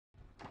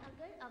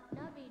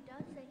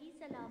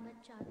सलामत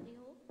चाहते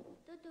हो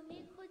तो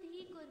तुम्हें खुद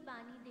ही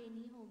कुर्बानी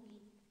देनी होगी।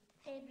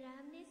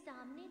 अब्राहम ने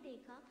सामने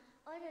देखा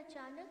और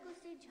अचानक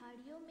उसे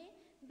झाड़ियों में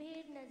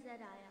भेड़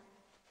नजर आया।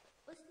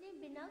 उसने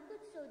बिना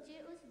कुछ सोचे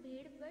उस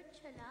भेड़ पर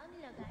छलांग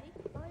लगाई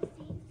और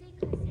सींग से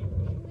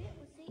घसीटते हुए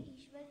उसे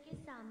ईश्वर के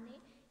सामने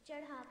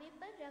चढ़ावे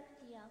पर रख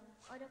दिया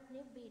और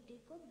अपने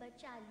बेटे को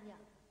बचा लिया।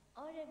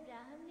 और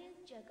अब्राहम ने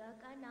उस जगह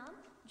का नाम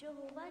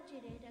यहोवा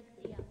जिरे रख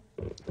दिया।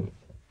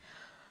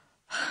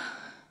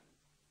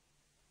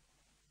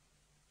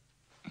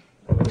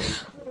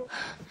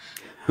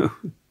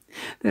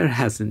 There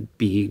hasn't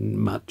been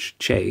much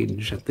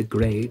change at the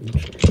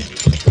Grange.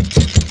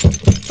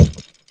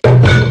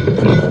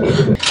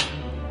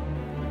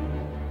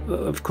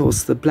 Of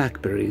course, the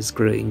blackberries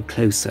growing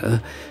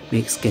closer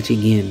makes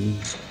getting in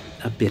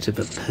a bit of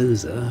a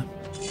poser.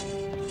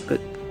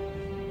 But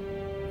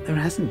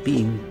there hasn't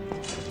been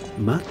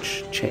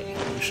much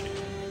change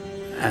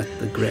at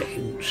the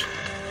Grange.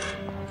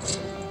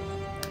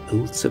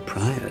 Old Sir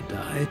Prior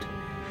died,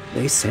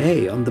 they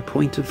say, on the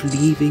point of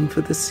leaving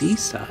for the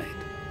seaside.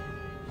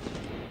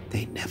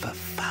 They never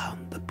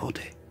found the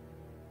body,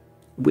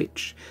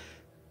 which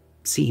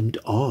seemed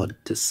odd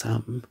to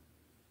some.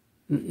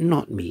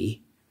 Not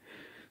me,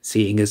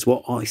 seeing as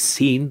what I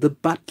seen the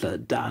butler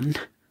done.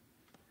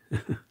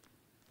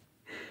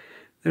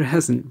 There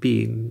hasn't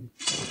been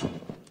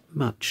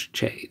much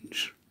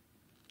change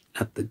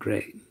at the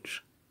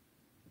Grange.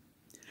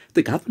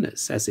 The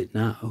governess says it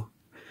now,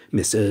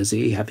 Miss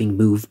Ersey having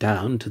moved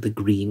down to the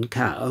Green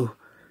Cow.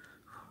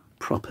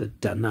 Proper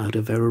done out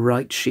of her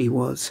right she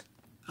was.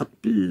 A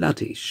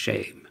bloody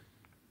shame.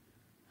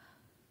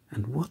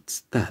 And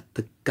what's that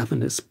the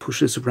governess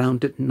pushes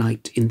round at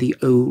night in the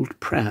old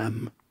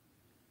pram?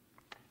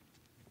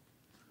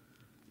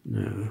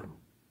 No,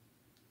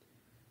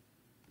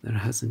 there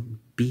hasn't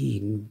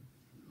been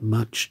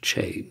much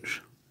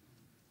change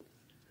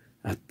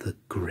at the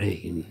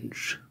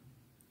Grange.